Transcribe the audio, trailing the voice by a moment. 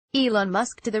Elon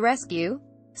Musk to the rescue.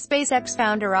 SpaceX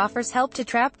founder offers help to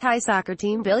trapped Thai soccer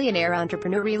team. Billionaire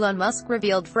entrepreneur Elon Musk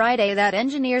revealed Friday that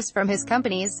engineers from his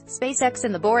companies, SpaceX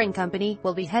and The Boring Company,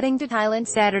 will be heading to Thailand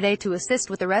Saturday to assist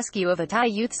with the rescue of a Thai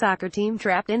youth soccer team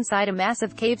trapped inside a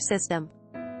massive cave system.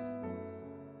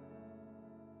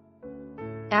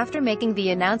 After making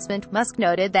the announcement, Musk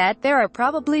noted that there are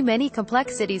probably many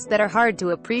complexities that are hard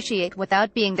to appreciate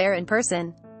without being there in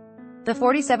person. The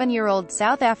 47-year-old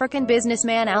South African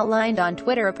businessman outlined on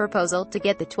Twitter a proposal to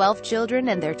get the 12 children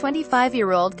and their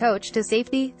 25-year-old coach to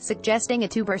safety, suggesting a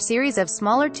tube or series of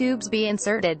smaller tubes be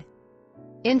inserted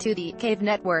into the cave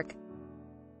network.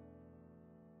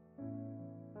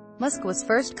 Musk was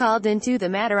first called into the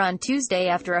matter on Tuesday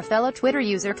after a fellow Twitter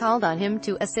user called on him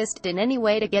to assist in any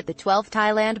way to get the 12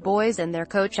 Thailand boys and their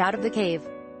coach out of the cave.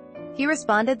 He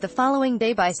responded the following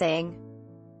day by saying,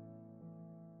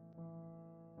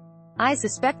 "I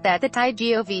suspect that the Thai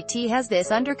govt has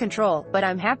this under control, but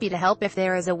I'm happy to help if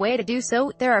there is a way to do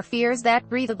so. There are fears that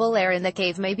breathable air in the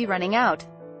cave may be running out."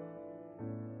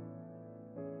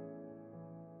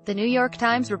 The New York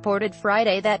Times reported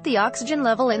Friday that the oxygen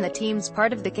level in the team's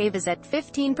part of the cave is at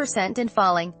 15% and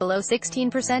falling, below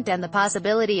 16%, and the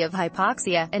possibility of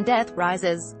hypoxia and death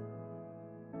rises.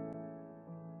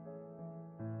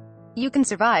 "You can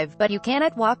survive, but you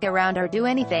cannot walk around or do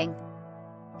anything.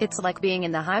 It's like being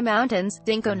in the high mountains,"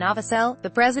 Dinko Novosel,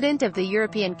 the president of the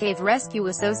European Cave Rescue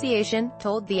Association,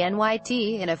 told the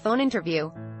NYT in a phone interview.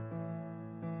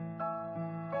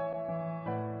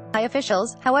 Thai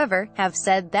officials, however, have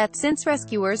said that since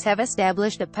rescuers have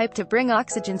established a pipe to bring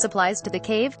oxygen supplies to the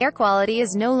cave, air quality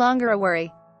is no longer a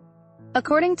worry.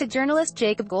 According to journalist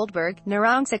Jacob Goldberg,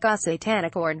 Narongsak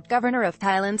Osatanakorn, governor of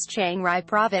Thailand's Chiang Rai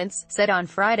province, said on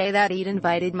Friday that he'd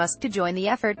invited Musk to join the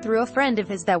effort through a friend of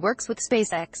his that works with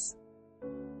SpaceX.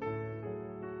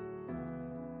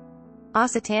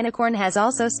 Osatanakorn has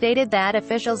also stated that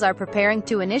officials are preparing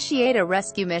to initiate a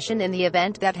rescue mission in the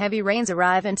event that heavy rains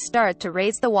arrive and start to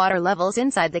raise the water levels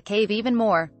inside the cave even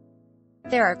more.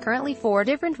 There are currently 4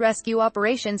 different rescue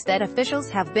operations that officials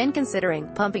have been considering: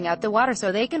 pumping out the water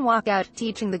so they can walk out,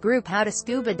 teaching the group how to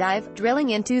scuba dive, drilling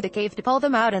into the cave to pull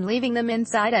them out, and leaving them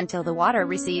inside until the water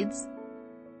recedes.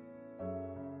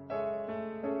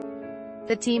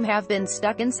 The team have been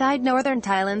stuck inside northern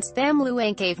Thailand's Tham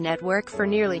Luang cave network for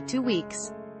nearly 2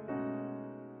 weeks.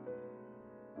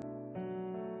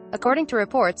 According to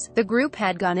reports, the group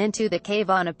had gone into the cave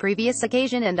on a previous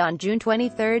occasion, and on June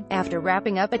 23, after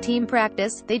wrapping up a team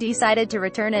practice, they decided to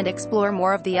return and explore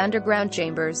more of the underground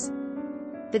chambers.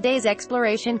 The day's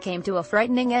exploration came to a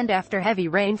frightening end after heavy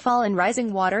rainfall and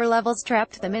rising water levels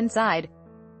trapped them inside.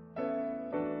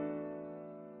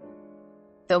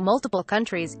 Though multiple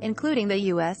countries, including the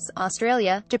US,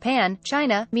 Australia, Japan,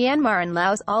 China, Myanmar and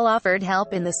Laos, all offered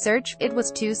help in the search, it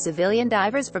was 2 civilian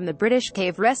divers from the British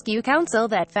Cave Rescue Council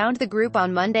that found the group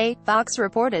on Monday, Fox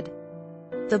reported.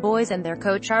 The boys and their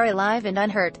coach are alive and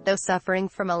unhurt, though suffering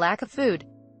from a lack of food.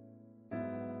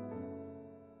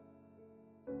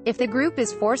 If the group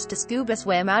is forced to scuba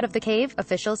swim out of the cave,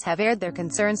 officials have aired their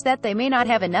concerns that they may not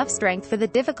have enough strength for the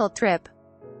difficult trip.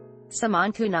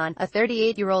 Saman Kunan, a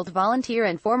 38-year-old volunteer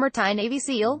and former Thai Navy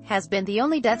SEAL, has been the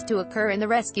only death to occur in the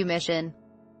rescue mission.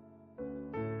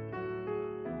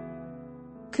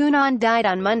 Kunan died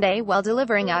on Monday while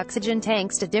delivering oxygen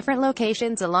tanks to different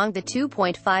locations along the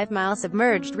 2.5-mile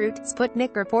submerged route,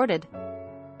 Sputnik reported.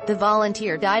 The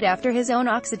volunteer died after his own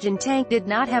oxygen tank did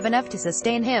not have enough to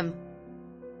sustain him.